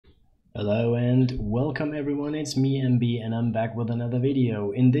Hello and welcome everyone, it's me MB and I'm back with another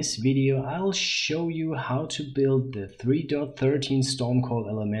video. In this video I'll show you how to build the 3.13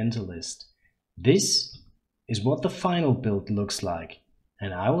 Stormcall Elementalist. This is what the final build looks like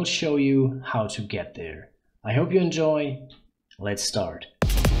and I will show you how to get there. I hope you enjoy. Let's start.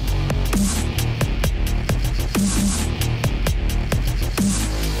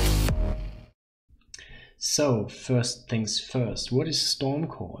 So first things first, what is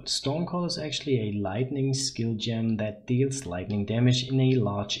Stormcall? Stormcall is actually a lightning skill gem that deals lightning damage in a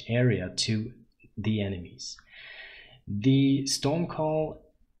large area to the enemies. The Stormcall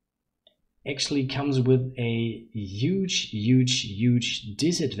actually comes with a huge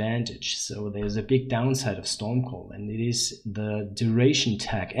disadvantage. So there's a big downside of Stormcall and it is the duration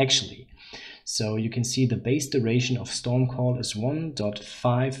tag actually. So you can see the base duration of Stormcall is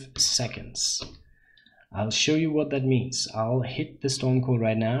 1.5 seconds. I'll show you what that means. I'll hit the Stormcall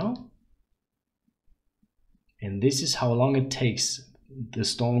right now. And this is how long it takes the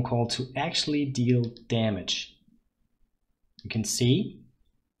Stormcall to actually deal damage. You can see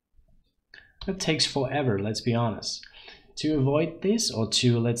it takes forever, let's be honest. To avoid this, or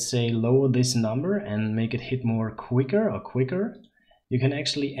to, let's say, lower this number and make it hit more quicker, you can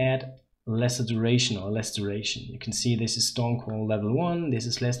actually add lesser duration or less duration. You can see this is Stormcall level 1, this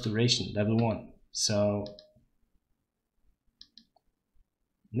is less duration, level 1. So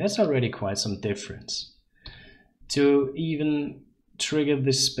that's already quite some difference. To even trigger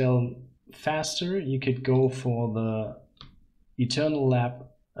this spell faster, you could go for the Eternal Lab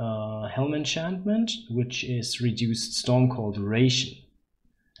Helm enchantment, which is reduced Stormcall duration.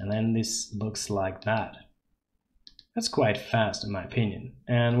 And then this looks like that. That's quite fast in my opinion.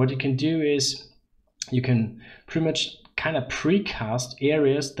 And what you can do is you can pretty much kind of precast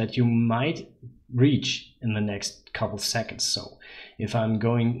areas that you might reach in the next couple seconds. So if I'm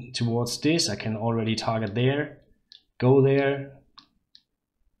going towards this, I can already target there, go there,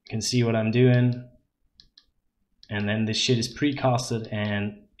 you can see what I'm doing, and then this shit is precasted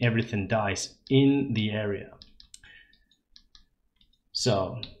and everything dies in the area.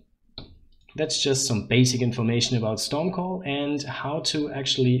 So that's just some basic information about Stormcall and how to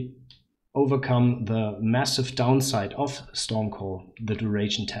actually overcome the massive downside of Stormcall, the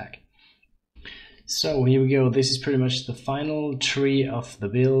duration tag. So here we go, this is pretty much the final tree of the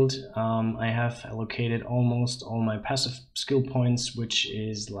build. I have allocated almost all my passive skill points, which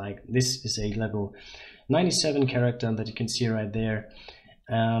is like, this is a level 97 character that you can see right there.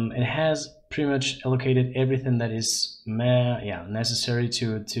 It has pretty much allocated everything that is necessary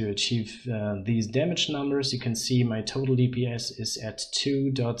to achieve these damage numbers. You can see my total DPS is at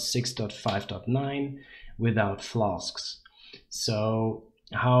 2.6.5.9 without flasks. So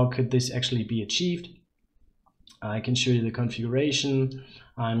how could this actually be achieved? I can show you the configuration.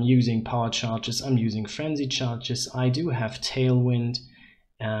 I'm using power charges, I'm using frenzy charges, I do have tailwind,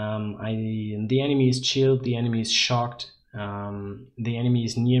 the enemy is chilled, the enemy is shocked, the enemy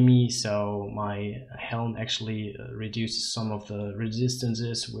is near me, so my helm actually reduces some of the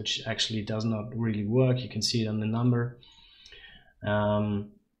resistances, which actually does not really work. You can see it on the number.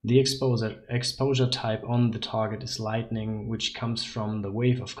 The exposure type on the target is lightning, which comes from the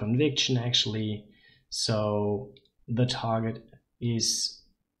wave of conviction actually. So the target is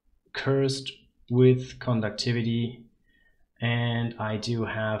cursed with conductivity, and I do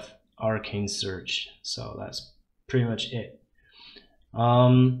have arcane surge. So that's pretty much it.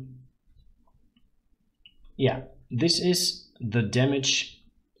 Yeah, this is the damage,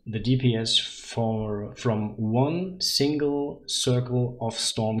 the DPS from one single circle of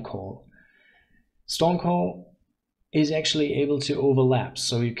Stormcall. Stormcall is actually able to overlap,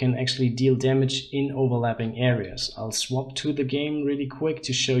 so you can actually deal damage in overlapping areas. I'll swap to the game really quick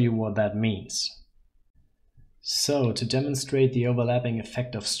to show you what that means. So to demonstrate the overlapping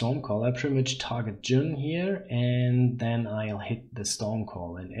effect of Stormcall, I pretty much target Jun here and then I'll hit the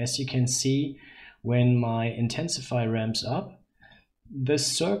Stormcall. And as you can see, when my Intensify ramps up, the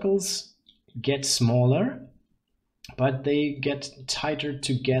circles get smaller, but they get tighter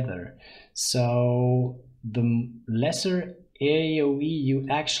together. So the lesser AoE you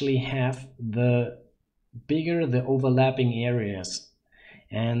actually have, the bigger the overlapping areas.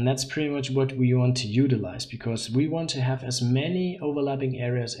 And that's pretty much what we want to utilize, because we want to have as many overlapping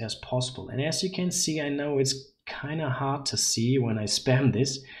areas as possible. And as you can see, I know it's kind of hard to see when I spam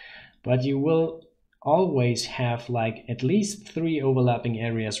this, but you will always have like at least 3 overlapping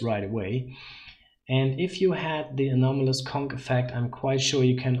areas right away. And if you had the anomalous conk effect, I'm quite sure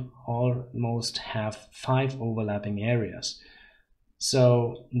you can almost have 5 overlapping areas.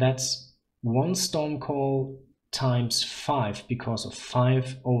 So that's one Stormcall times 5 because of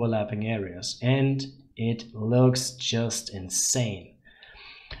 5 overlapping areas, and it looks just insane.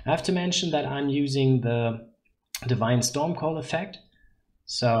 I have to mention that I'm using the Divine Stormcall effect,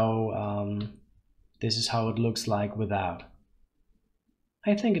 so this is how it looks like without.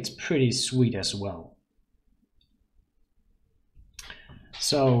 I think it's pretty sweet as well.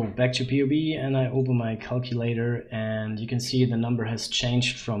 So back to PoB, and I open my calculator, and you can see the number has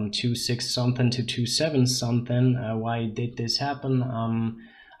changed from 26 something to 27 something. Why did this happen?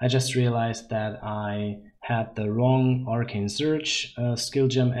 I just realized that I had the wrong Arcane Surge skill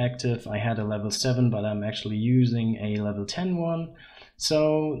gem active. I had a level 7, but I'm actually using a level 10 one.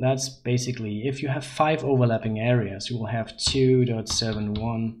 So that's basically, if you have 5 overlapping areas, you will have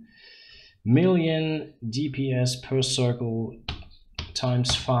 2.71 million DPS per circle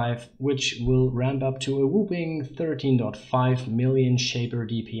times 5, which will ramp up to a whooping 13.5 million Shaper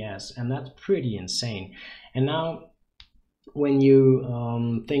DPS, and that's pretty insane. And now when you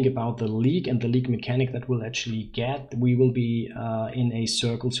think about the league and the league mechanic that we'll actually get, we will be in a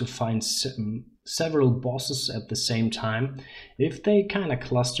circle to find several bosses at the same time. If they kind of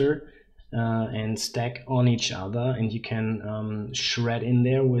cluster and stack on each other, and you can shred in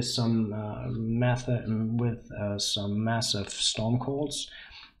there with some some massive storm calls,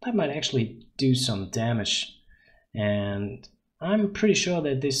 that might actually do some damage. And I'm pretty sure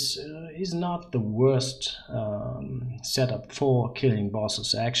that this is not the worst setup for killing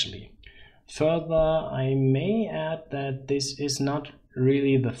bosses actually. Further, I may add that this is not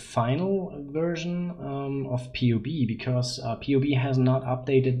really the final version of PoB, because PoB has not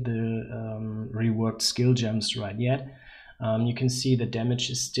updated the reworked skill gems right yet. You can see the damage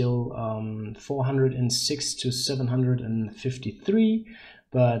is still 406 to 753,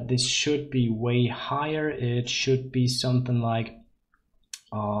 but this should be way higher. It should be something like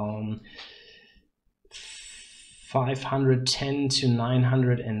 510 to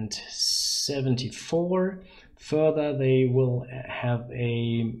 974. Further, they will have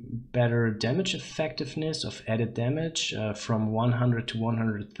a better damage effectiveness of added damage from 100 to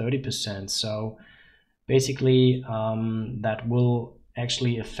 130%. So basically that will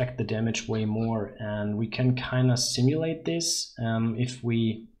actually affect the damage way more, and we can kind of simulate this if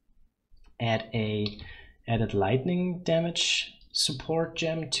we add a added lightning damage support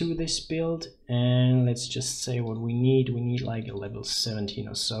gem to this build. And let's just say what we need like a level 17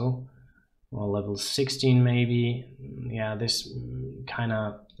 or so, or level 16 maybe. Yeah, this kind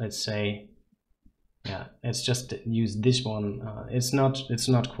of, let's say, yeah, let's just use this one. It's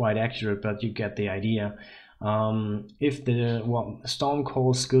not quite accurate, but you get the idea. If the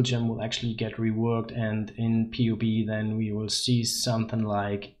Stormcall skill gem will actually get reworked and in PoB, then we will see something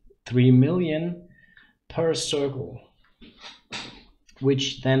like 3 million per circle,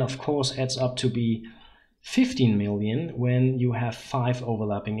 which then of course adds up to be 15 million when you have 5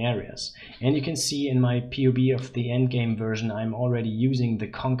 overlapping areas. And you can see in my PoB of the endgame version, I'm already using the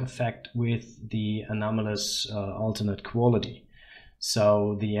conk effect with the anomalous alternate quality.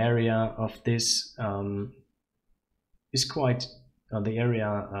 So the area of this is quite,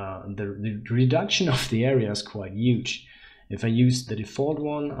 the reduction of the area is quite huge. If I use the default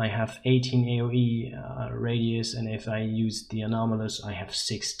one, I have 18 AoE radius, and if I use the anomalous, I have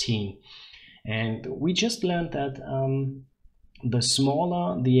 16. And we just learned that the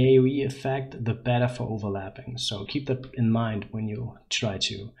smaller the AoE effect, the better for overlapping. So keep that in mind when you try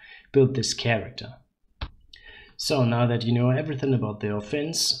to build this character. So now that you know everything about the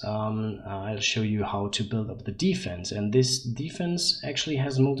offense, I'll show you how to build up the defense. And this defense actually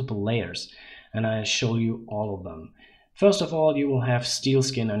has multiple layers, and I'll show you all of them. First of all, you will have Steel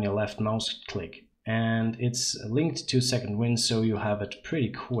Skin on your left mouse click, and it's linked to Second Wind, so you have it pretty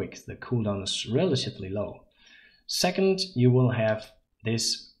quick. The cooldown is relatively low. Second, you will have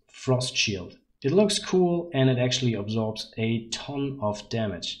this Frost Shield. It looks cool, and it actually absorbs a ton of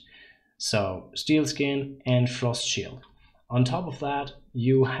damage. So Steel Skin and Frost Shield. On top of that,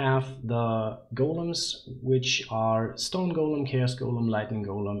 you have the golems, which are Stone Golem, Chaos Golem, Lightning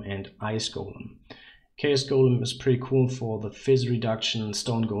Golem, and Ice Golem. Chaos Golem is pretty cool for the fizz reduction.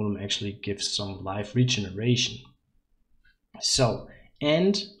 Stone Golem actually gives some life regeneration. So,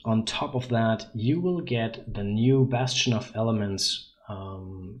 and on top of that, you will get the new Bastion of Elements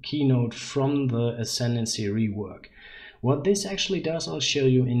keynote from the Ascendancy rework. What this actually does, I'll show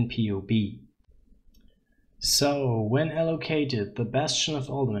you in PoB. So, when allocated the Bastion of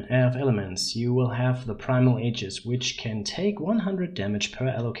Elements, you will have the Primal Aegis, which can take 100 damage per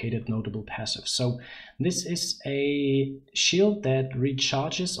allocated notable passive. So, this is a shield that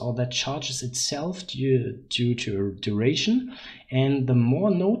recharges, or that charges itself due to duration, And the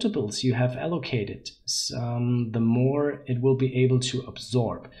more notables you have allocated, the more it will be able to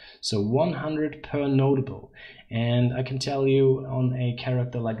absorb. So 100 per notable. And I can tell you, on a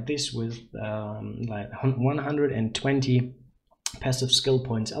character like this with like 120 passive skill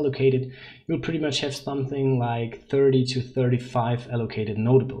points allocated, you'll pretty much have something like 30 to 35 allocated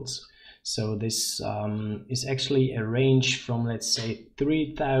notables. So this is actually a range from, let's say,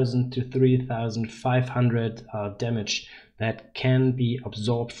 3000 to 3500 damage that can be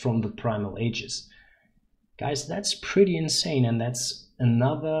absorbed from the Primal Aegis. Guys, that's pretty insane, and that's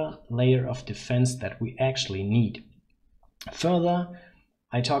another layer of defense that we actually need. Further,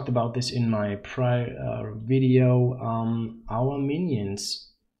 I talked about this in my prior video, our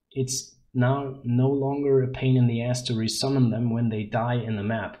minions, it's now no longer a pain in the ass to resummon them when they die in the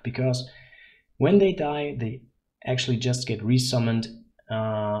map, because when they die, they actually just get resummoned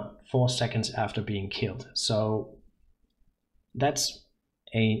 4 seconds after being killed. So that's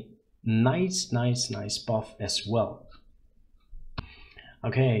a nice buff as well.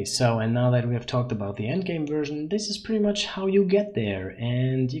 Okay, so and now that we have talked about the endgame version, this is pretty much how you get there.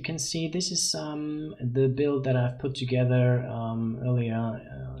 And you can see this is the build that I've put together earlier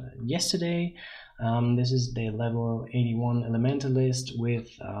yesterday. This is the level 81 Elementalist with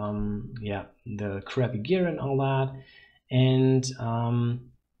yeah, the crappy gear and all that. And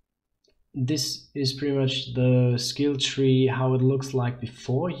this is pretty much the skill tree, how it looks like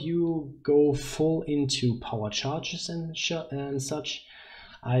before you go full into power charges and such.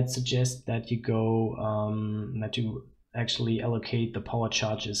 I'd suggest that you go that you actually allocate the power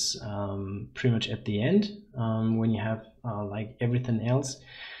charges pretty much at the end when you have like everything else,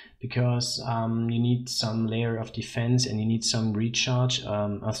 because you need some layer of defense and you need some recharge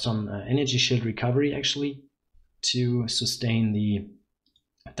or some energy shield recovery actually to sustain the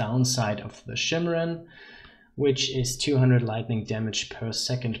downside of the Shimmerin, which is 200 lightning damage per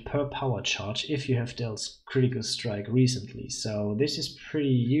second per power charge if you have dealt critical strike recently. So this is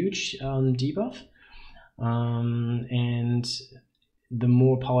pretty huge debuff, and the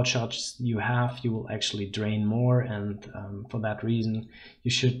more power charges you have, you will actually drain more, and for that reason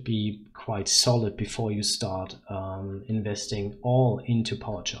you should be quite solid before you start investing all into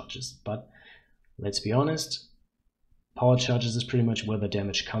power charges. But let's be honest, power charges is pretty much where the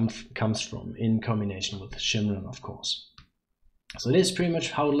damage comes from, in combination with Shimmerin, of course. So this is pretty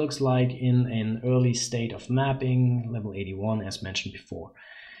much how it looks like in an early state of mapping, level 81 as mentioned before.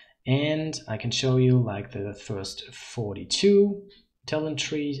 And I can show you like the first 42 talent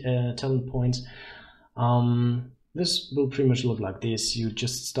points. This will pretty much look like this. You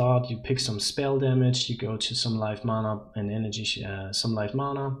just start, you pick some spell damage, you go to some life mana and energy, some life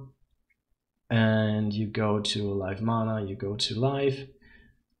mana, and you go to life mana, you go to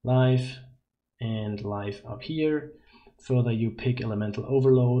life, and life up here. Further, you pick elemental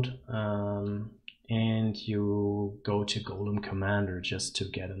overload, and you go to golem commander just to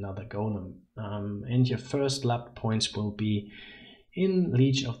get another golem. And your first lap points will be in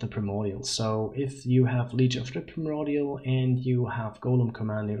Leech of the Primordial. So if you have Leech of the Primordial and you have golem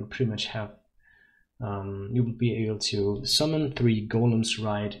commander, you'll pretty much have you will be able to summon 3 golems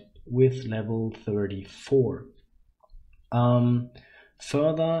right with level 34.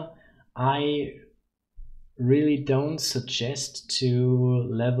 Further, I really don't suggest to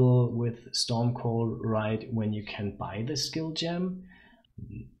level with Stormcall right when you can buy the skill gem.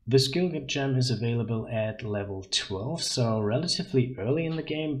 The skill gem is available at level 12, so relatively early in the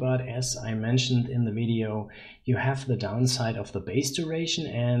game, but as I mentioned in the video, you have the downside of the base duration,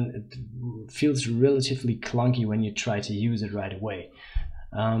 and it feels relatively clunky when you try to use it right away.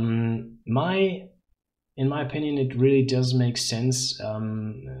 In my opinion, it really does make sense.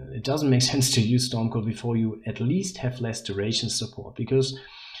 It doesn't make sense to use Stormcall before you at least have less duration support, because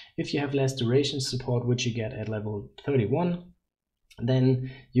if you have less duration support, which you get at level 31, then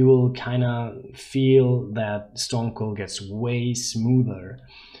you will kind of feel that Stormcall gets way smoother.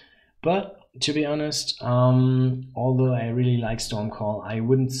 But to be honest, although I really like Stormcall, I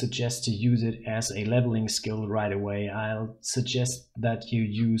wouldn't suggest to use it as a leveling skill right away. I'll suggest that you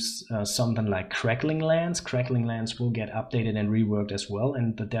use something like Crackling Lance. Crackling Lance will get updated and reworked as well,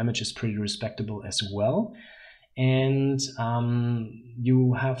 and the damage is pretty respectable as well. And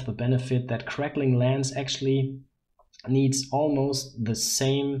you have the benefit that Crackling Lance actually needs almost the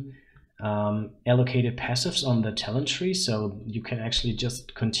same allocated passives on the talent tree, so you can actually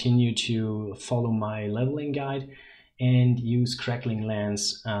just continue to follow my leveling guide and use Crackling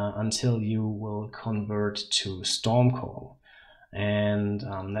Lance until you will convert to Stormcall. And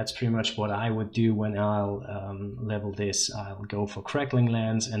that's pretty much what I would do when I'll level this. I'll go for Crackling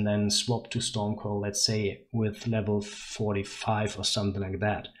Lance and then swap to Stormcall, let's say with level 45 or something like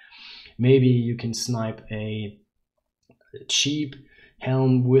that. Maybe you can snipe a cheap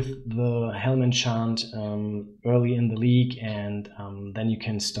helm with the helm enchant early in the league, and then you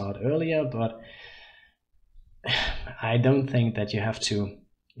can start earlier, but I don't think that you have to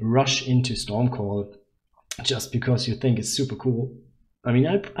rush into Stormcall just because you think it's super cool. I mean,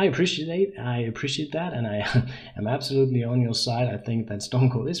 I appreciate that, and I am absolutely on your side. I think that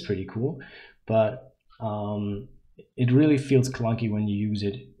Stormcall is pretty cool, but it really feels clunky when you use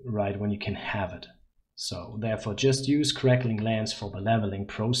it right when you can have it. So therefore, just use Crackling Lance for the leveling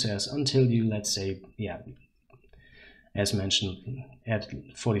process until you, let's say, yeah, as mentioned, at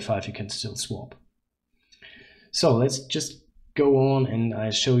 45 you can still swap. So let's just go on and I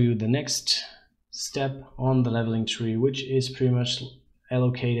show you the next step on the leveling tree, which is pretty much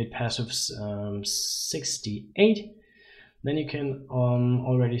allocated passives 68. Then you can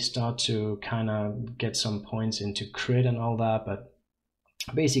already start to kind of get some points into crit and all that, but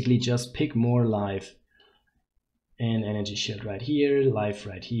basically just pick more life and energy shield right here, life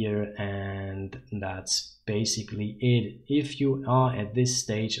right here, and that's basically it. If you are at this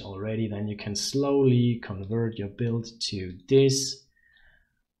stage already, then you can slowly convert your build to this,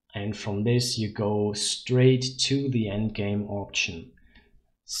 and from this you go straight to the end game option.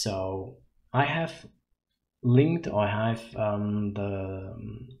 So I have linked, or I have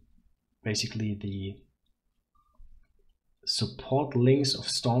basically the support links of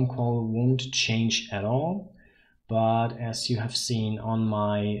Stormcall won't change at all, but as you have seen on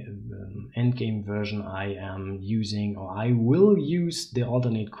my endgame version, I am using, or I will use, the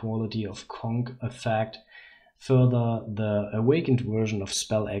alternate quality of Conk effect. Further, the awakened version of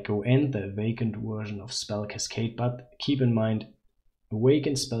Spell Echo and the awakened version of Spell Cascade, but keep in mind,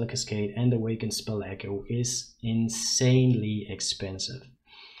 awakened Spell Cascade and awakened Spell Echo is insanely expensive.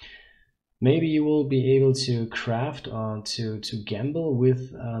 Maybe you will be able to craft or to gamble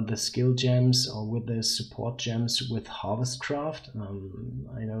with the skill gems or with the support gems with Harvestcraft.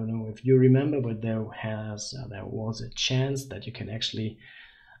 I don't know if you remember, but there was a chance that you can actually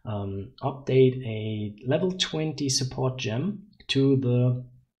update a level 20 support gem to the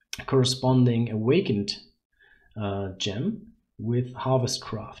corresponding awakened gem with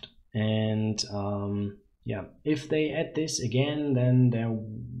Harvestcraft. And yeah, if they add this again, then there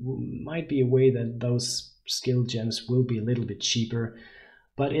might be a way that those skill gems will be a little bit cheaper.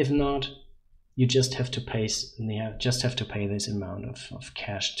 But if not, you just have to pay this amount of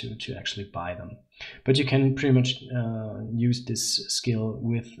cash to actually buy them. But you can pretty much use this skill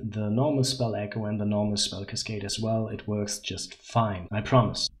with the normal Spell Echo and the normal Spell Cascade as well. It works just fine, I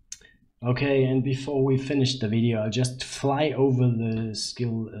promise. Okay, and before we finish the video, I'll just fly over the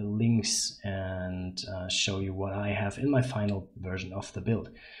skill links and show you what I have in my final version of the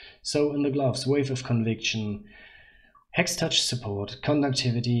build. So in the gloves, Wave of Conviction, Hex Touch Support,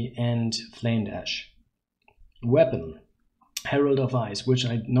 Conductivity, and Flame Dash. Weapon, Herald of Ice, which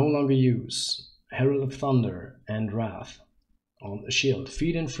I no longer use, Herald of Thunder, and Wrath. On the shield,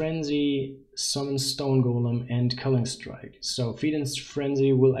 Feed and Frenzy, Summon Stone Golem, and Culling Strike. So Feed and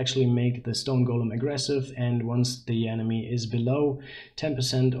Frenzy will actually make the Stone Golem aggressive, and once the enemy is below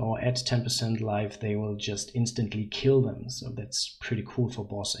 10% or at 10% life, they will just instantly kill them. So that's pretty cool for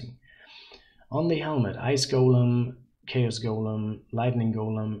bossing. On the helmet, Ice Golem, Chaos Golem, Lightning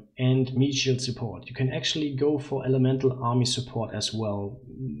Golem, and Meat Shield support. You can actually go for Elemental Army support as well.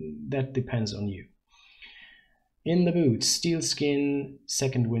 That depends on you. In the boots, Steel Skin,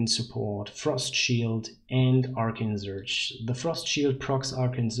 Second Wind support, Frost Shield, and Arcane Surge. The Frost Shield procs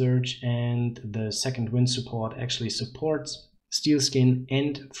Arcane Surge, and the Second Wind support actually supports Steel Skin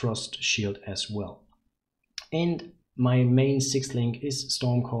and Frost Shield as well. And my main 6th link is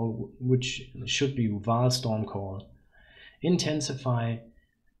Stormcall, which should be Val Stormcall. Intensify,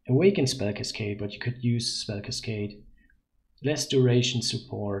 Awaken Spell Cascade, but you could use Spell Cascade, Less Duration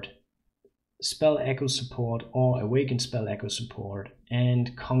support, Spell Echo support or Awaken Spell Echo support,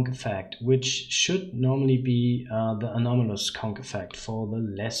 and Conk effect, which should normally be the anomalous Conk effect for the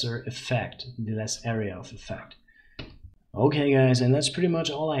lesser effect, the less area of effect. Okay guys, and that's pretty much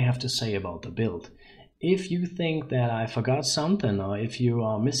all I have to say about the build. If you think that I forgot something, or if you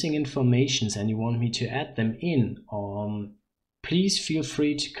are missing informations and you want me to add them in, please feel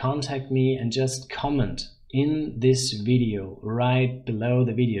free to contact me and just comment in this video, right below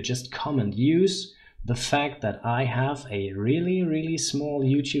the video. Just comment, use the fact that I have a really small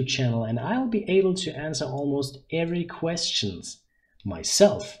YouTube channel and I'll be able to answer almost every questions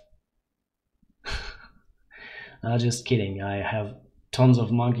myself. Just kidding, I have tons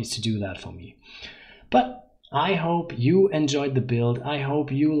of monkeys to do that for me. But I hope you enjoyed the build, I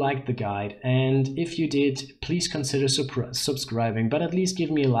hope you liked the guide, and if you did, please consider subscribing, but at least give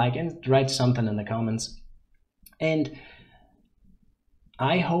me a like and write something in the comments. And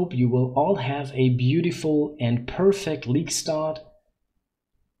I hope you will all have a beautiful and perfect league start.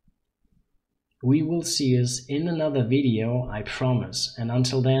 We will see us in another video, I promise, and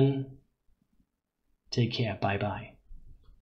until then, take care, bye bye.